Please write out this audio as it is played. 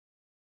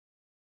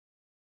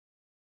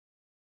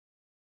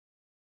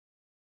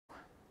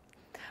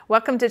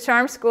Welcome to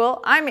Charm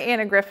School. I'm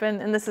Anna Griffin,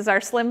 and this is our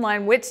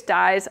Slimline Witch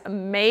Dies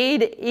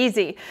Made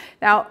Easy.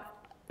 Now,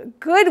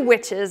 good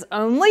witches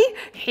only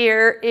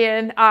here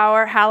in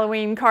our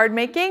Halloween card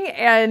making,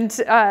 and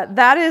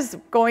that is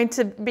going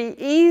to be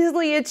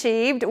easily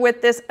achieved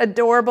with this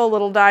adorable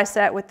little die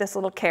set with this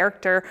little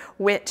character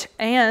witch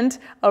and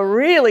a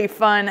really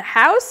fun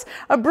house,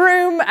 a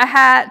broom, a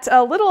hat,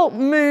 a little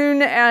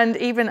moon, and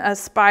even a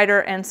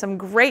spider and some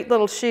great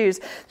little shoes.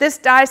 This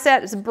die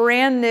set is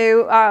brand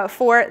new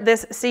for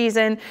this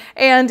season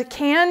and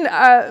can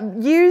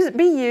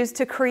be used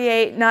to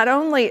create not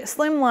only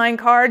slimline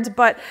cards,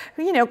 but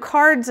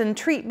cards and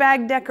treat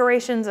bag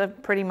decorations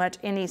of pretty much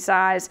any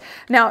size.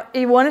 Now,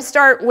 you want to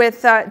start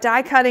with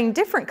die cutting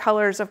different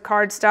colors of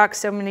cardstock.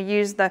 So I'm going to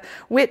use the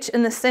witch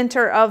in the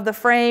center of the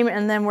frame,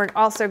 and then we're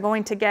also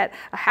going to get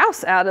a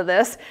house out of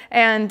this.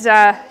 And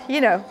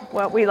you know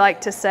what we like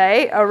to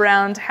say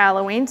around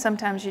Halloween,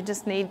 sometimes you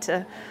just need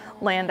to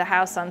land a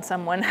house on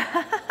someone.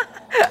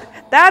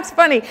 That's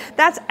funny.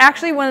 That's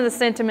actually one of the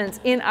sentiments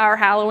in our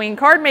Halloween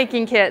card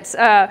making kits,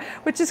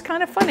 which is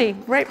kind of funny,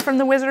 right from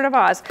the Wizard of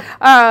Oz.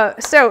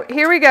 So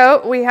here we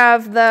go. We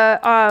have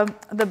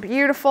the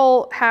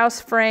beautiful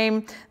house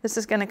frame. This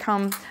is going to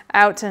come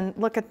out, and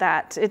look at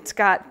that. It's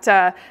got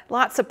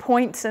lots of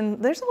points, and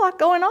there's a lot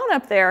going on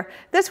up there.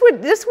 This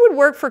would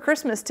work for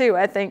Christmas too,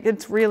 I think.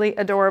 It's really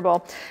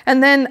adorable.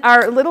 And then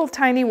our little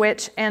tiny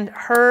witch and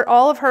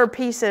all of her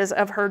pieces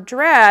of her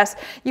dress.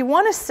 You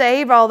want to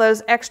save all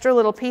those extra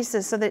little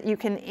pieces so that you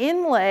can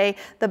inlay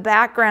the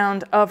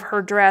background of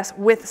her dress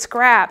with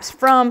scraps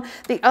from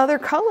the other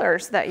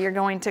colors that you're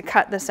going to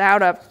cut this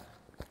out of.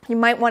 You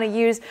might want to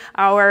use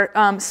our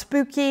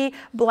spooky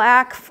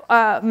black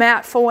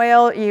matte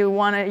foil. You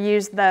want to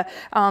use the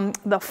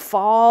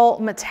fall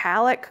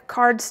metallic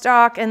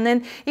cardstock. And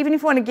then even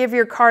if you want to give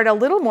your card a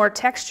little more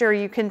texture,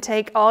 you can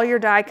take all your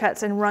die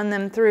cuts and run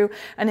them through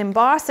an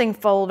embossing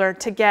folder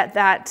to get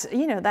that,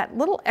 that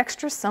little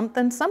extra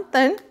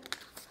something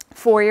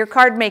for your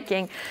card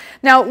making.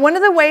 Now, one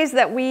of the ways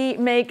that we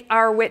make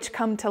our witch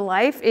come to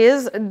life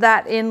is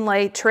that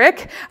inlay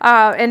trick.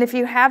 And if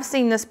you have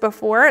seen this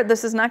before,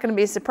 this is not going to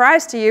be a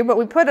surprise to you, but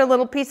we put a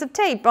little piece of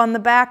tape on the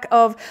back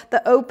of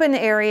the open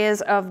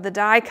areas of the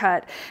die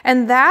cut.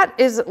 And that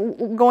is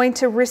going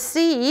to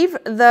receive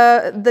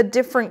the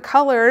different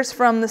colors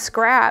from the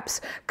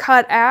scraps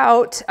cut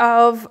out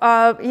of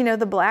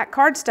the black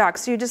cardstock.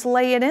 So you just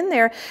lay it in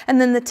there, and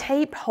then the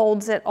tape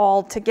holds it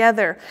all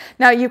together.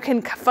 Now, you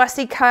can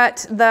fussy cut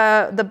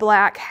the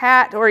black hat,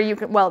 or you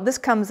can, well, this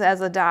comes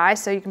as a die,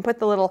 so you can put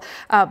the little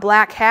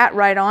black hat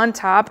right on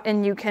top,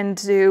 and you can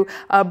do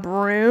a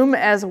broom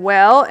as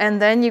well,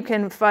 and then you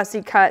can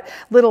fussy cut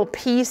little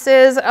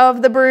pieces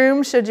of the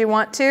broom should you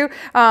want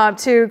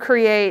to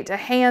create a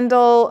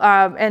handle,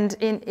 and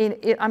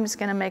I'm just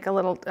going to make a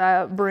little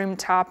broom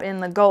top in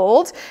the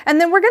gold,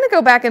 and then we're going to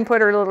go back and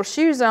put her little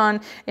shoes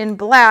on in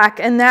black,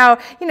 and now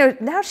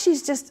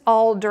she's just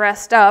all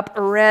dressed up,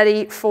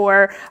 ready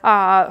for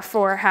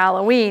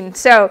Halloween.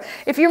 So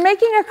if you're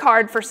making a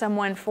card for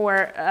someone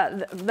for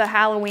the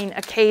Halloween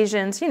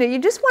occasions, you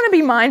just want to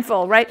be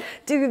mindful, right?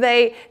 Do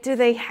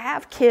they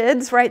have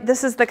kids, right?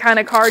 This is the kind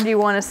of card you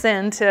want to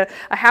send to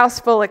a house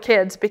full of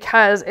kids,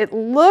 because it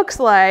looks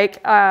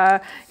like,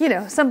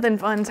 something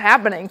fun's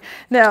happening.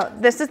 Now,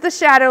 this is the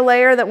shadow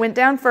layer that went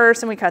down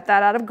first, and we cut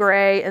that out of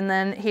gray. And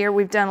then here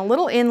we've done a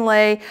little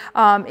inlay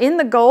in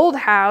the gold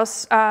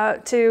house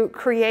to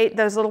create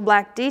those little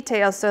black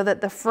details so that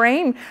the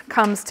frame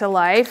comes to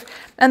life.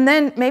 And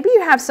then maybe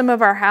you have some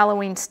of our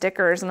Halloween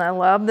stickers, and I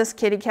love this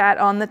kitty cat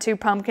on the two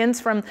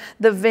pumpkins from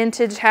the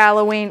vintage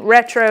Halloween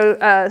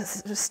retro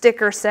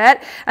sticker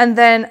set. And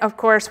then, of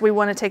course, we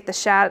want to take the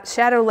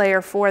shadow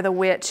layer for the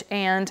witch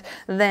and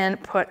then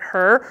put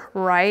her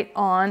right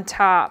on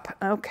top.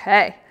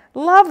 Okay.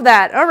 Love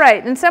that. All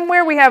right, and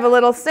somewhere we have a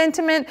little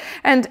sentiment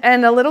and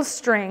a little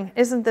string.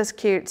 Isn't this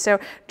cute? So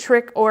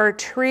trick or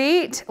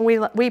treat.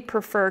 We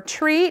prefer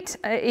treat,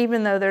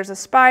 even though there's a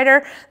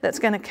spider that's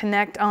going to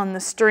connect on the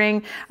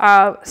string.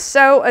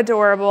 So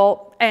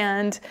adorable,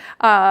 and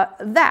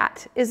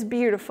that is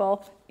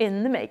beautiful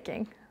in the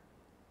making.